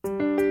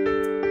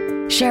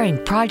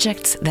sharing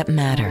projects that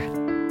matter.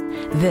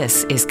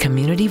 This is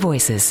Community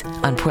Voices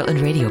on Portland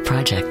Radio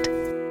Project.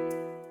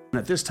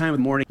 At this time of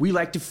the morning, we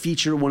like to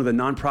feature one of the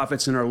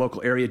nonprofits in our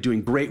local area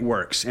doing great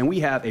works. And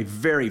we have a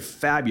very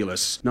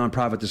fabulous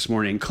nonprofit this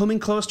morning, coming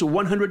close to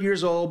 100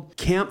 years old,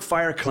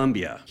 Campfire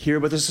Columbia. Here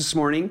with us this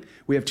morning,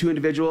 we have two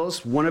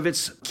individuals, one of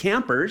its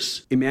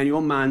campers,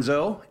 Emmanuel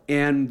Manzo,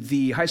 and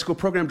the high school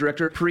program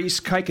director, Paris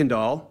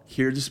Kuykendall,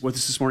 here with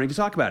us this morning to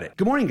talk about it.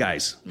 Good morning,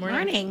 guys.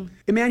 Morning.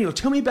 Emmanuel,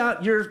 tell me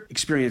about your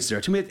experience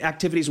there. Tell me the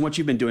activities and what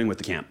you've been doing with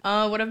the camp.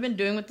 What I've been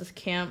doing with this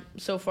camp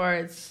so far,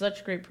 it's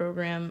such a great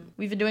program.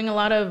 We've been doing a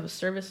lot of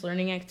service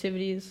learning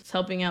activities. It's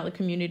helping out the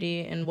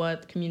community and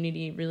what the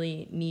community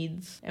really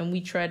needs, and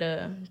we try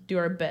to do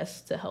our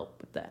best to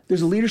help with that.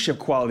 There's a leadership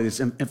quality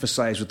that's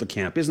emphasized with the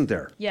camp, isn't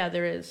there? Yeah,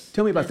 there is.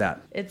 Tell me about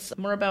that. It's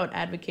more about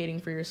advocating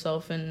for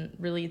yourself and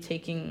really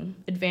taking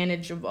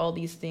advantage of all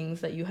these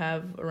things that you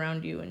have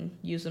around you and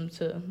use them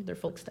to their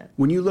full extent.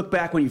 When you look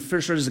back when you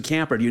first started as a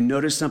camper, do you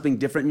notice something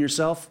different in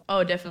yourself?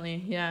 Oh,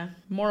 definitely, yeah.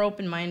 More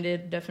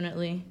open-minded,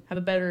 definitely. Have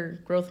a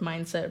better growth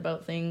mindset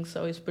about things,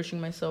 always pushing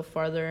myself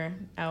farther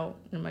out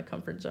in my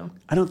comfort zone.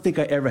 I don't think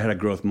I ever had a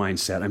growth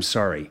mindset. I'm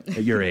sorry,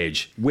 at your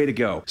age. Way to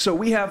go. So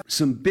we have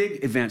some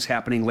big events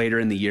happening later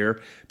in the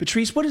year.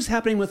 Patrice, what is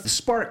happening with the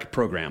Spark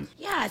program?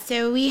 Yeah,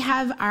 so we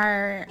have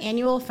our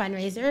annual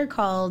fundraiser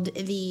called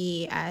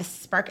the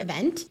Spark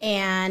event,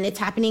 and it's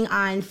happening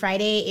on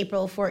Friday,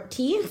 April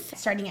 14th,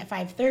 starting at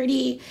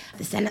 5:30,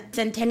 the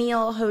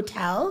Centennial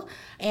Hotel.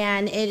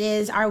 And it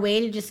is our way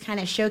to just kind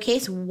of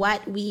showcase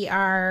what we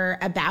are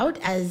about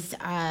as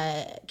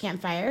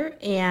Campfire.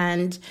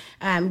 And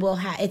we'll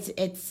have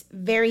it's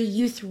very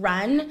youth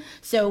run,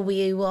 so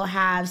we will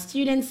have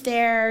students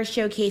there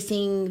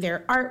showcasing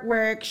their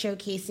artwork,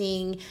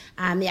 showcasing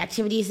the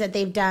activities that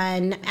they've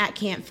done at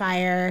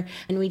Campfire.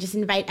 And we just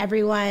invite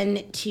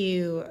everyone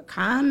to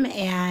come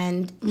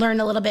and learn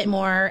a little bit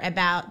more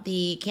about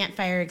the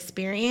Campfire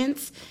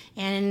experience.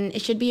 And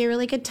it should be a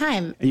really good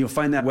time. And you'll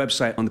find that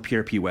website on the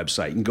PRP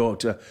website. You can go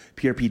to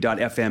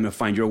prp.fm and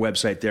find your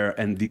website there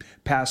and the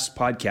past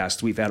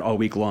podcasts we've had all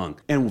week long.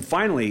 And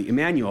finally,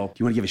 Emmanuel, do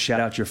you want to give a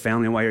shout out to your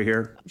family while you're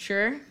here?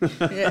 Sure.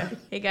 Yeah.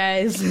 Hey,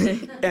 guys.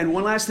 And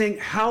one last thing,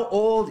 how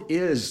old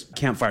is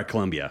Campfire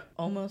Columbia?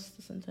 Almost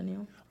the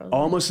centennial. Probably.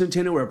 Almost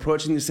centennial. We're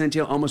approaching the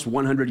centennial, almost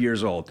 100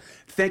 years old.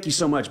 Thank you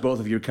so much, both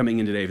of you, for coming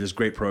in today for this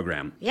great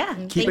program. Yeah.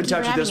 Keep in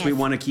touch with us. We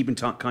want to keep in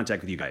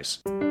contact with you guys.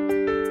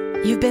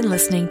 You've been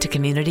listening to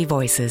Community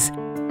Voices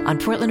on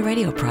Portland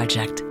Radio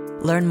Project.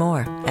 Learn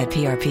more at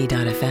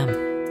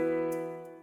prp.fm.